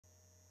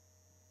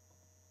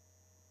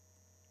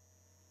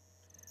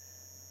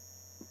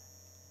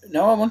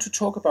Now I want to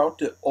talk about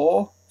the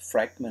OR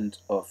fragment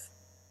of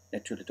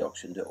natural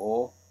deduction, the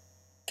OR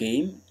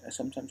game, I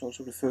sometimes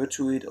also refer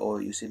to it,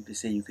 or you simply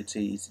say, you could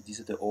say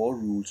these are the OR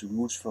rules, the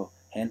rules for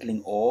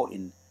handling OR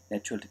in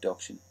natural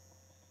deduction.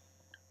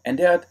 And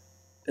there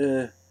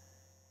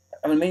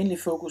I will mainly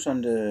focus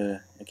on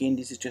again,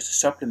 this is just a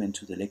supplement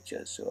to the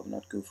lectures, so I will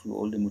not go through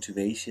all the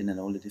motivation and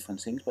all the different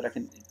things, but I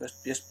can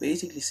just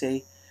basically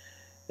say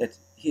that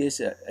here's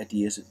an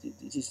idea. So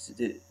this is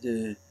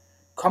the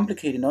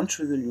complicated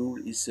non-trivial rule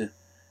is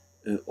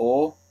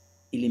OR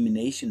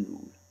elimination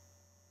rule.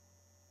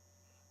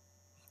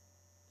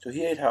 So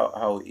here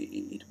how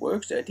it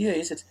works. The idea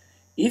is that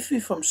if we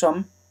from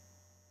some,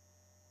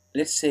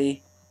 let's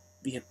say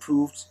we have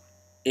proved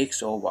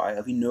x or y,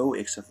 or we know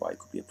x or y,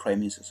 could be a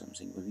premise or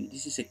something, but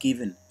this is a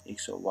given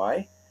x or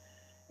y,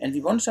 and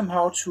we want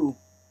somehow to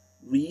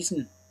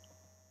reason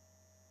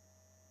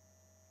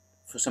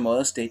for some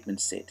other statement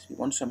set. We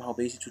want somehow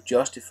basically to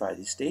justify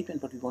this statement,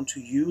 but we want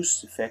to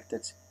use the fact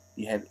that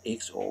we have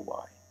x or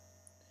y.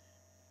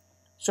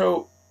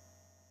 So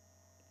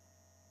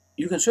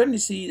you can certainly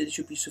see that it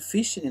should be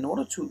sufficient in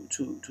order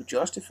to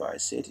justify a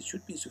set. It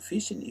should be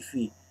sufficient if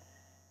we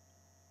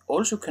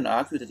also can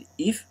argue that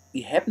if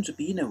we happen to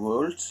be in a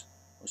world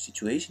or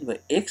situation where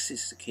x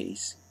is the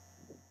case,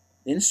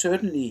 then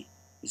certainly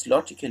it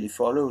logically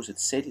follows that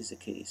z is the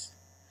case.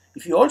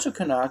 If you also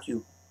can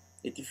argue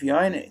that if we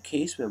are in a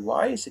case where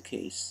y is the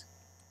case,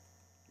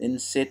 then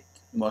z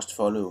must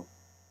follow.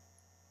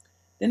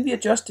 Then we are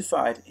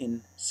justified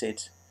in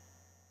z.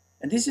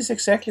 And this is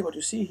exactly what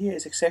you see here,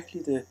 is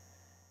exactly the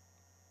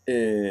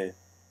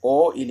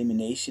OR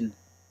elimination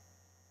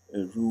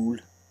rule.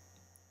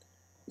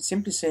 It's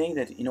simply saying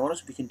that in order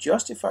we can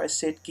justify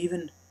z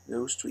given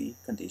those three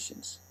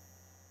conditions,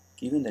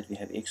 given that we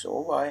have x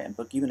or y,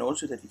 but given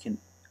also that we can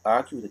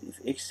argue that if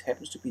x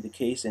happens to be the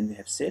case, then we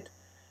have z,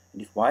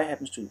 and if y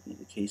happens to be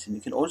the case, then we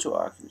can also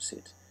argue z.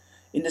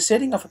 In the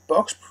setting of a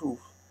box proof,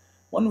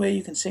 one way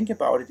you can think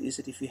about it is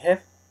that if we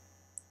have,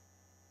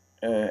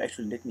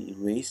 actually let me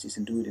erase this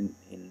and do it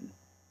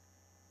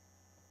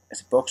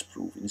as a box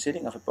proof. In the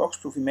setting of a box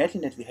proof,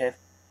 imagine that we have,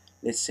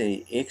 let's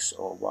say, x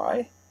or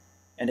y,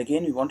 and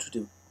again we want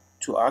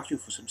to argue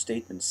for some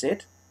statement z.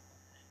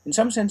 In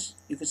some sense,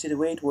 you can see the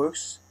way it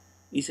works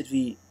is that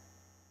we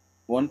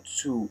want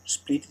to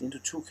split it into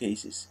two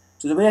cases.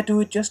 So the way I do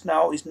it just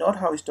now is not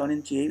how it's done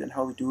in J and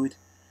how we do it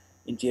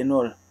in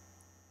general,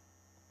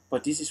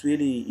 but this is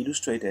really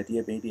illustrate the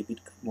idea maybe a bit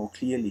more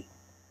clearly.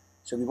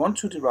 So we want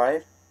to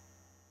derive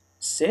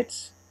z,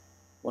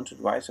 want to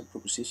derive some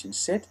proposition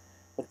z,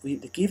 but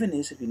the given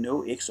is that we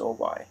know x or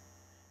y.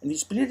 And we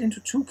split it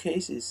into two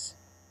cases.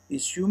 We're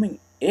assuming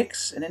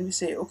x, and then we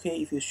say,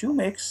 okay, if we assume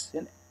x,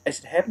 then as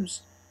it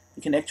happens,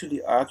 we can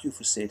actually argue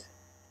for z.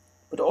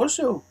 But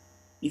also,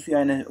 if you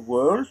are in a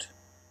world,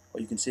 or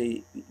you can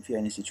say if you are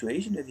in a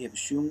situation where we have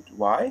assumed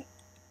y,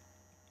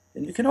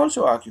 then we can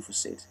also argue for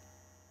z.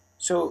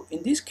 So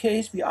in this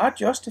case, we are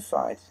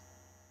justified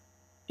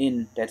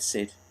in that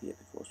set here,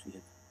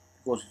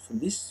 because from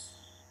this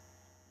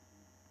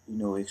we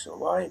know x or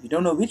y. We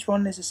don't know which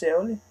one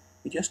necessarily.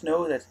 We just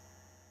know that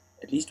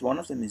at least one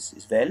of them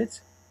is valid,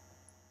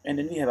 and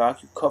then we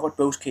have covered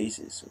both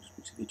cases, so to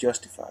speak. So we're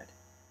justified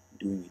in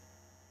doing it.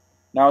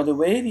 Now the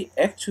way we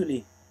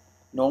actually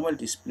normally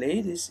display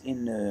this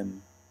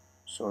in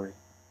where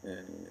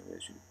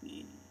should it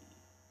be?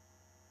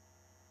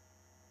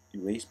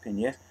 Erase pen,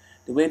 yes.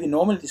 The way we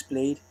normally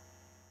display it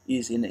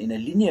is in a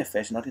linear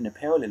fashion, not in a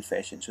parallel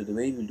fashion. So the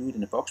way we'll do it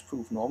in a box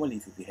proof normally,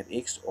 if we have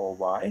x or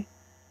y,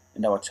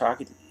 and our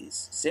target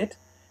is z,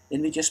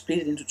 then we just split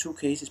it into two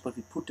cases, but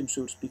we put them,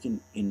 so to speak,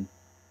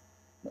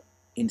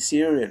 in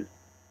serial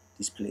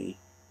display.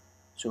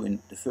 So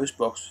in the first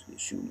box we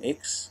assume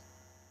x,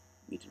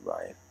 we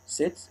derive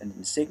z, and in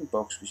the second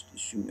box we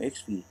assume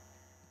x, we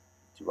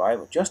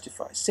derive or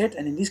justify z,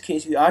 and in this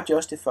case we are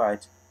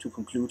justified to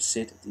conclude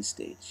z at this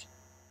stage.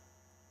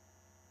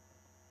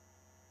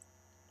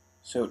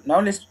 So now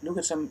let's look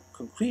at some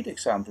concrete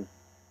example.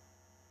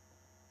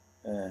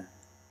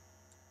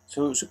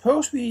 So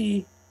suppose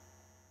we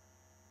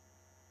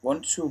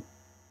want to,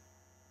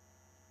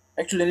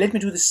 actually let me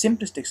do the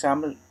simplest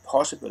example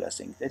possible, I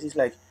think. That is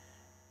like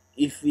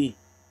if we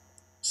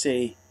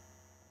say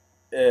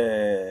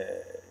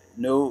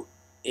know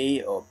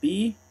A or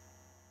B,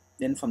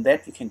 then from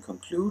that we can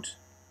conclude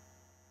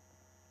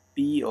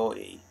B or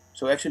A.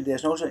 So actually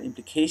there's also an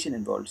implication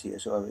involved here.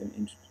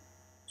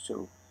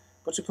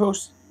 But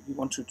suppose we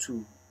want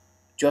to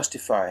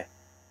justify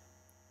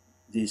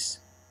this,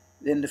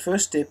 then the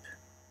first step,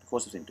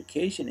 because of the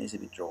implication, is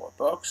that we draw a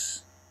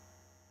box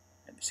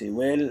and we say,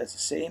 well, that's the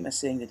same as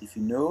saying that if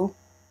you know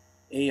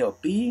A or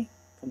B,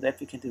 from that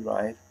we can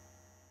derive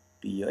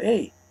B or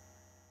A.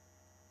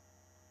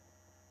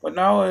 But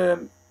now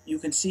you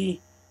can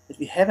see that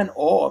we have an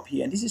OR up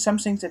here, and this is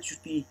something that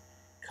should be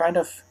kind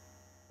of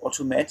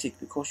automatic,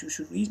 because you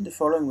should reason the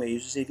following way. You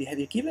should say, we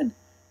have given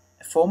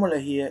a formula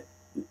here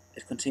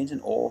that contains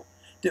an OR.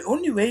 The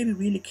only way we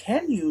really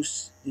can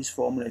use this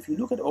formula, if you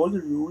look at all the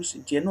rules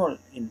in general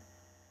in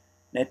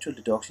natural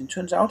deduction. It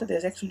turns out that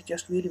there's actually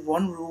just really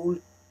one rule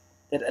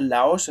that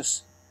allows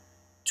us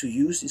to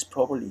use this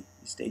properly,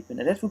 this statement,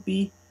 and that would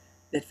be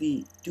that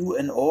we do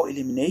an OR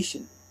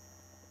elimination.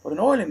 But an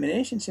OR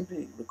elimination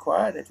simply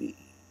requires that we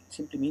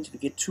simply means we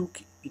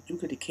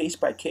look at it case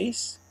by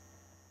case.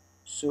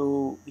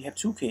 So we have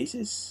two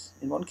cases.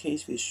 In one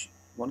case,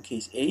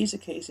 A is a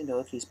case, in the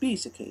other case B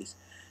is a case.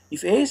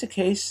 If A is a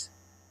case,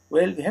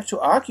 well, we have to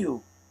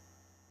argue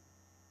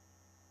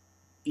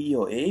B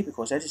or A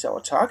because that is our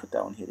target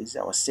down here. This is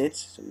our set,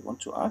 so we want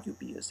to argue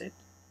B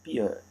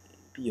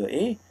or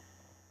A.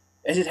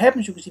 As it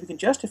happens, you can see we can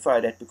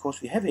justify that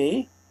because we have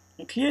A,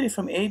 and clearly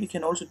from A we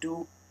can also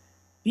do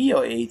B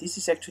or A. This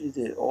is actually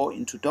the OR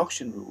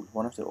introduction rule,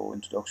 one of the OR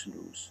introduction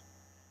rules.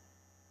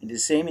 And the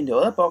same in the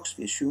other box,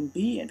 we assume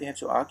B and we have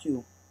to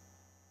argue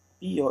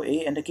B or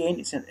A, and again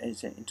it's an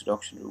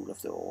introduction rule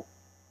of the OR.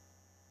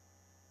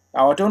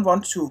 Now I don't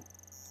want to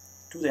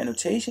do the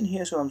annotation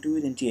here, so I'll do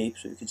it in Jape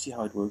so you can see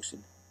how it works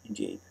in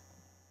Jape.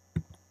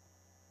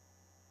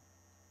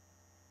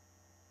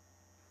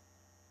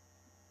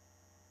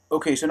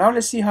 Okay, so now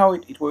let's see how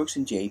it works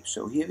in Jape.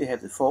 So here we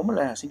have the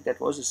formula. I think that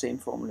was the same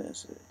formula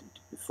as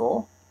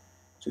before.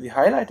 So we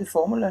highlight the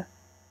formula,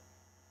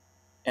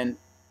 and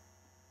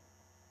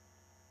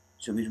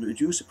so we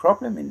reduce the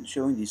problem in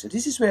showing this. So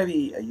this is where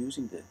we are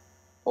using the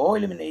OR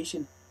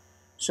elimination.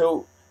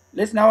 So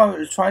I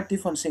will try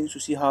different things to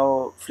see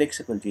how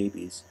flexible Jape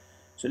is.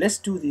 So let's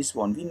do this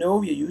one. We know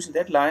we are using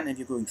that line and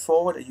we're going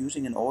forward and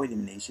using an OR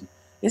elimination.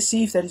 Let's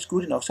see if that is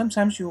good enough.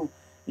 Sometimes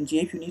in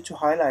Jape you need to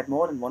highlight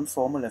more than one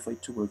formula for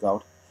it to work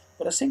out.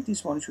 But I think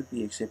this one should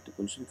be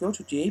acceptable. So we go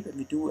to Jape and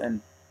we do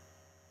an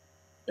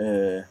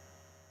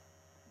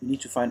we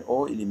need to find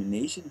OR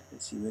elimination.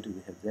 Let's see, where do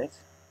we have that?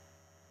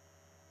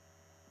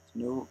 There's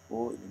no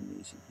OR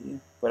elimination here.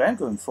 But I'm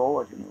going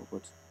forward, you know,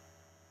 but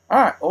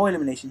OR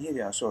elimination, here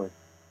we are, sorry.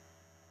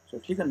 So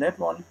click on that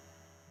one.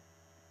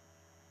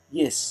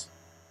 Yes.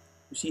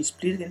 You see it's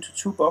split it into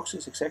two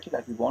boxes exactly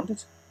like we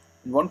wanted.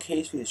 In one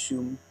case we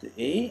assume the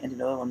A and in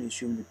the other one we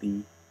assume the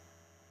B.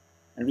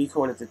 And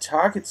recall that the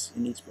targets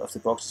in each of the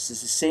boxes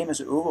is the same as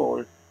the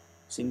overall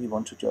thing we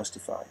want to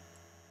justify.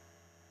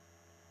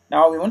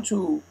 Now we want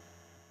to,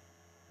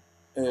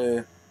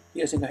 here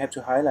I think I have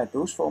to highlight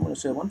those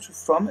formulas. So I want to,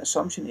 from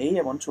assumption A,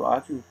 I want to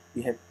argue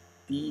we have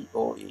B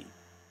or A.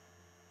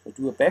 So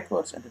do a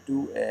backwards and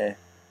do a,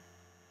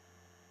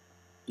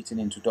 it's an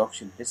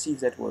introduction. Let's see if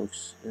that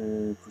works.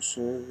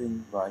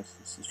 Preserving right,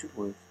 it should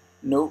work.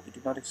 No, it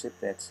did not accept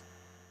that.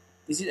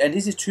 This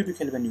is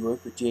typical when you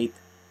work with Jape.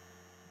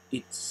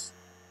 It's,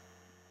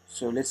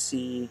 so let's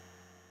see,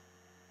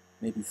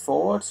 maybe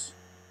forward,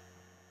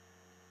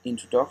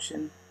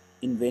 introduction,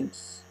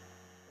 invent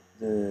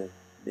the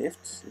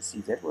left. Let's see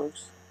if that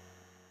works.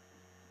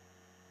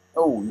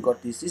 Oh, you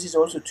got this. This is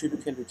also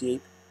typical with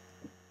Jape,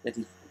 that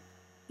it,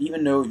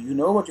 even though you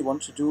know what you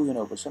want to do, you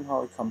know, but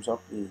somehow it comes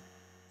up with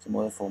some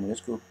other formula.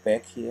 Let's go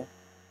back here.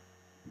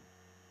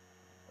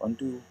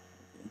 Undo.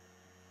 Okay.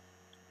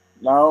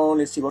 Now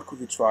let's see, what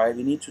could we try?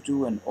 We need to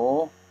do an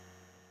OR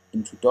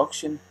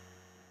introduction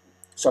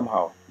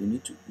somehow.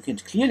 You can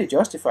clearly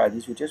justify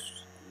this. We're just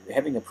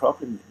having a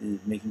problem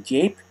with making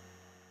Jape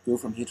go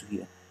from here to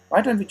here.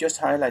 Why don't we just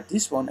highlight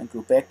this one and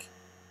go back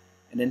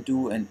and then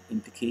do an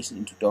implication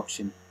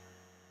introduction,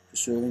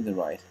 preserving the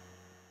right?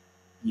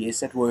 Yes,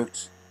 that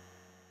worked.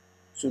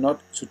 So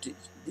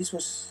this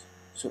was,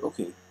 so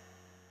okay.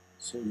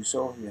 So you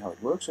saw here how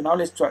it works. So now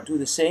let's try to do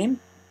the same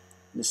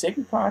in the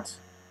second part.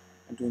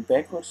 I'm doing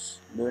backwards,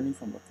 learning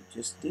from what we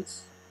just did.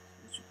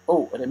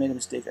 Oh, but I made a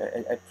mistake.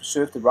 I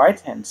preserved the right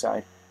hand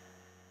side,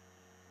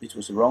 which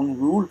was the wrong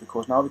rule,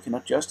 because now we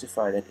cannot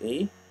justify that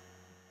A.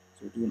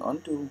 So we do an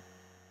undo.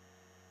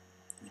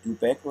 We do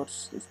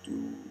backwards. Let's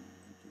do,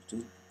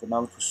 but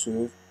now we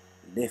preserve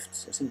the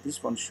left. I think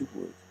this one should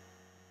work.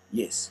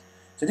 Yes.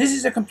 So this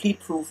is a complete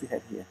proof we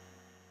have here.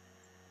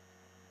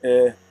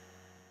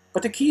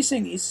 But the key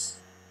thing is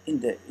in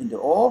the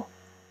OR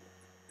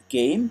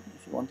game,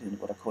 if you want, in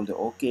what I call the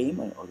OR game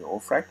or the OR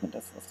fragment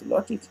of the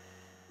logic,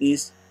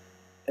 is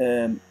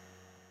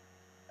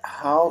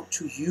how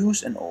to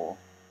use an OR.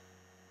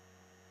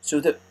 So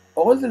that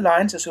all the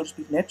lines are, so to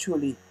speak,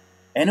 naturally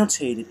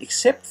annotated,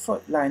 except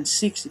for line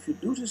 6. If you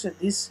notice at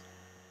this,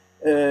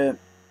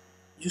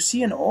 you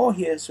see an OR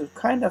here, so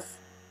kind of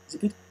it's a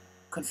bit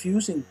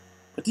confusing.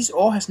 But this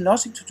OR has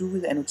nothing to do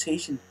with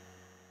annotation.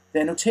 The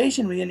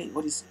annotation really,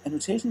 what is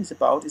annotation is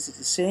about, is it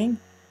is saying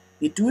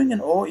we're doing an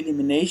OR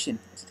elimination,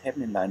 as it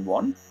happened in line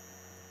 1,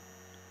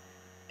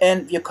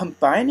 and we are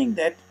combining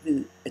that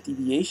with a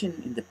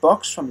deviation in the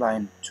box from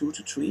line 2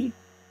 to 3,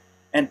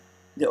 and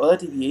the other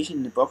deviation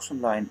in the box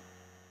from line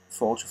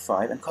 4 to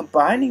 5, and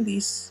combining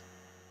these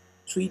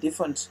three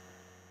different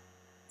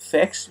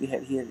facts we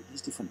have here,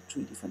 these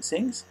three different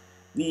things,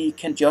 we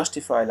can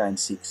justify line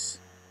 6.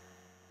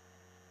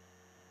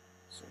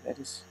 So that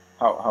is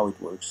how it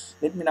works.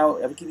 I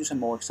will give you some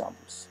more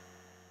examples.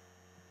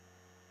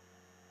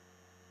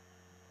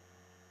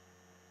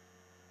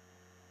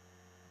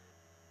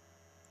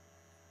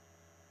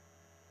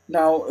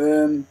 Now,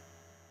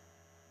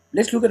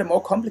 Let's look at a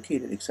more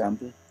complicated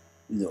example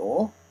with the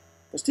OR.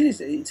 But still,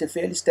 it's a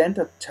fairly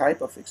standard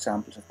type of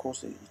examples. Of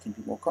course, it can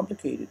be more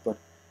complicated, but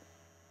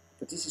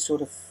this is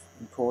sort of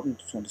important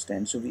to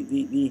understand. So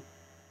the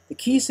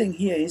key thing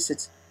here is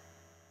that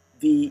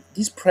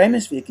this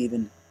premise we are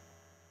given,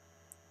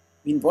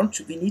 we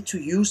need to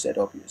use that,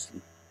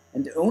 obviously.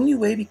 And the only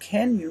way we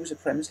can use a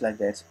premise like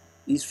that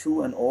is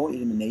through an OR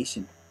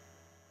elimination.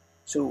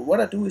 So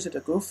what I do is that I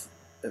go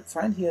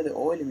find here the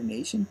OR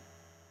elimination,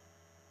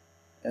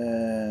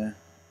 OR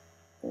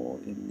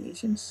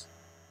eliminations,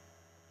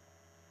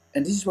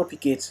 and this is what we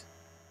get.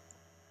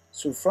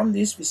 So from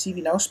this we see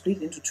we now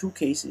split into two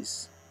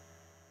cases.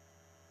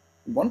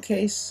 In one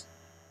case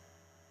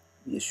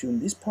we assume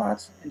this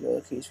part, and in the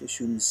other case we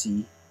assume the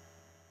C.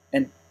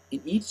 And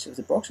in each of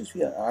the boxes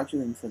we are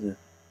arguing for the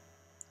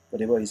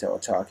whatever is our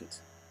target.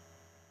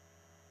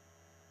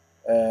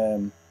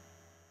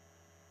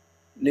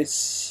 Let's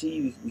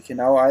see, we can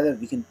now either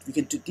we can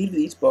deal with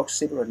each box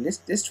separately.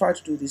 Let's try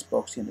to do this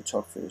box here in the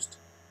top first.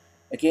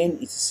 Again,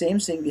 it's the same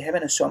thing. We have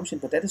an assumption,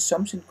 but that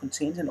assumption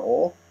contains an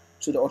OR.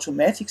 So the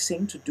automatic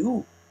thing to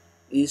do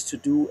is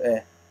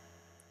to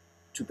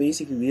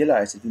basically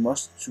realize that we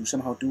must to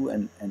somehow do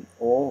an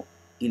OR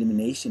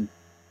elimination.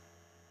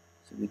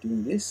 So we're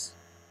doing this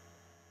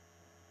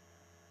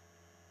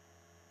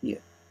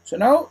here. So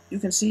now you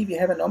can see we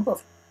have a number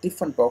of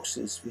different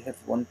boxes. We have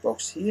one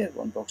box here,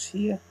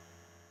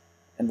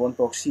 and one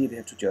box here we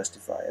have to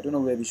justify. I don't know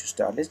where we should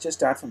start. Let's just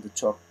start from the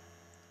top.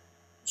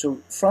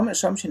 So from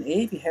assumption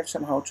A we have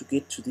somehow to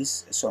get to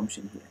this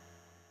assumption here.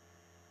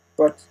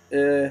 But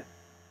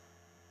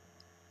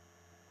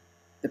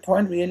the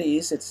point really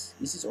is that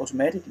this is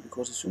automatically,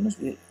 because as soon as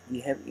we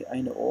have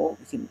in the OR,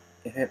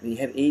 we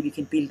have A, we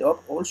can build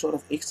up all sort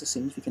of extra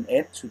things we can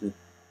add to the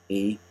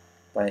A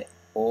by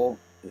OR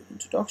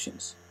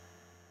introductions.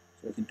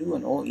 So I can do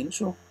an OR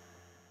intro,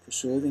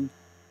 preserving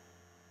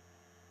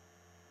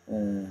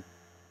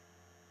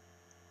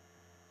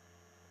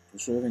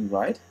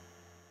right,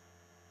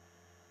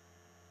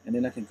 and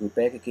then I can go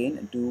back again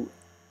and do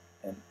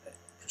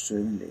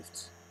preserving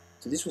left.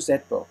 So this was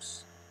that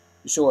box.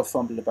 You saw I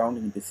fumbled about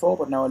in it before,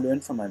 but now I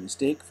learned from my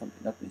mistake,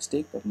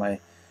 but when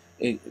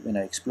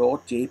I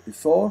explored Jape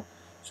before.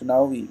 So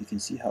now we can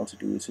see how to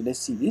do it. So let's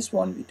see this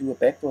one. We do a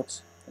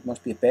backwards. It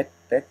must be a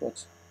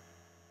backwards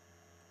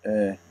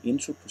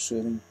intro,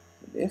 preserving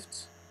the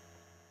left.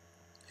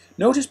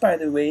 Notice, by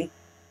the way,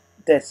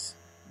 that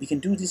we can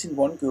do this in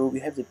one go. We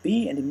have the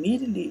B, and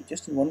immediately,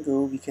 just in one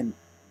go, we can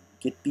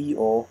get B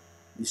or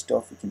this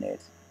stuff we can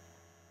add.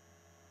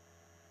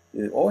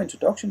 The OR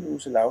introduction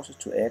rules allows us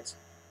to add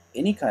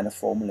any kind of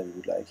formula we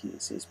would like here.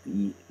 It says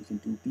B, we can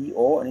do B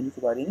or, and then you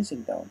can write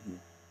anything down here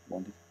if you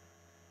want it.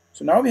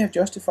 So now we have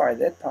justified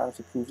that part of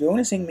the proof. The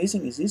only thing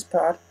missing is this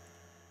part,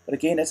 but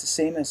again that's the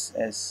same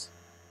as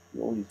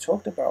we already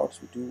talked about.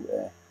 We do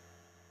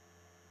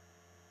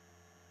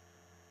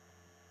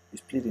we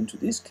split into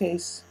this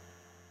case.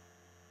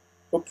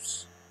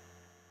 Oops.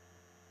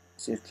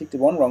 So I clicked the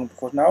one wrong,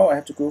 because now I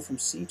have to go from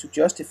C to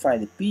justify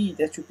the B.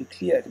 That should be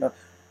clear. I cannot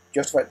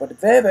justify it. But a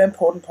very, very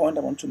important point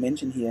I want to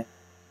mention here.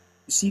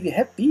 You see, we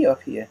have B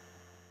up here.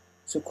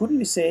 So couldn't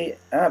we say,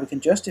 we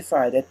can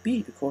justify that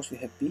B because we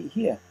have B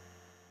here?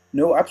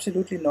 No,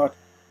 absolutely not.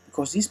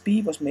 Because this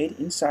B was made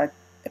inside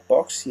a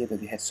box here where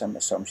we had some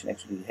assumption.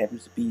 Actually, it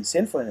happens to be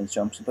itself an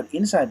assumption. But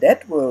inside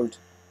that world,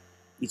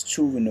 it's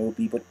true we know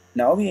B. But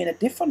now we're in a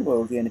different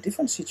world. We're in a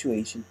different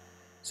situation.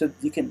 So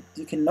you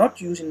cannot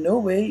use, in no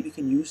way we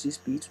can use this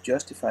B to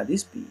justify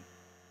this B.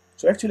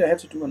 So actually I have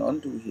to do an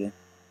undo here.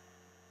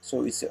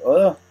 So it's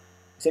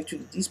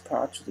actually this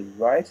part to the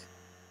right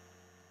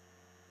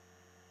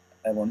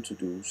I want to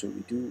do. So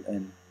we do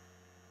in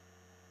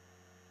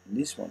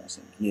this one, I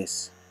think,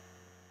 yes.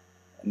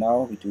 And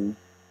now we do the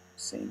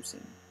same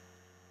thing.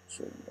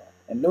 So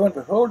and lo and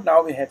behold,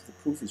 now we have the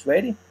proof is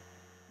ready.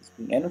 It's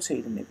being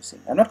annotated and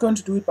everything. I'm not going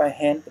to do it by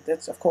hand, but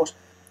that's, of course,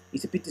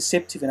 it's a bit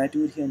deceptive when I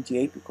do it here in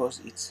Jape, because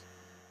it's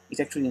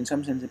actually in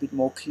some sense a bit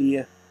more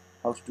clear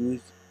how to do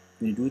it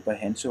when you do it by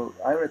hand. So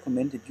I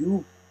recommend that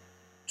you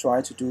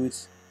try to do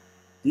it,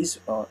 this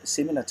or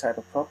similar type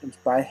of problems,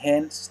 by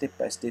hand, step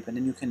by step, and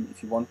then you can,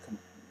 if you want,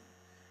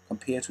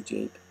 compare to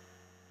Jape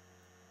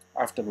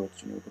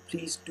afterwards. But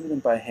please do them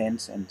by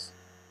hands and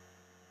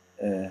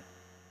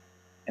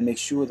make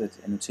sure that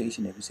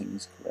annotation, everything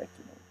is correct.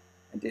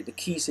 And the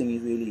key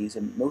thing really is,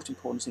 the most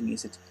important thing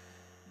is that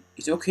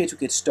it's okay to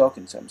get stuck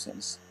in some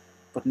sense,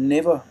 but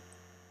never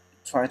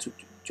try to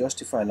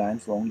justify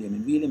lines wrongly. I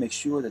mean, really make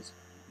sure that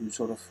you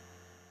sort of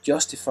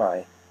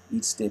justify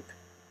each step.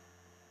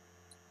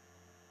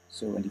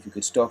 So, and if you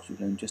get stuck, you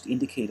can just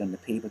indicate on the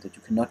paper that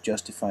you cannot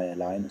justify a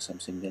line or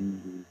something,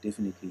 then you will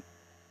definitely,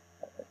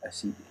 I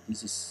see,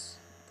 this is,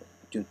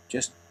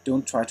 just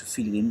don't try to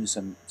fill it in with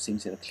some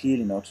things that are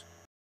clearly not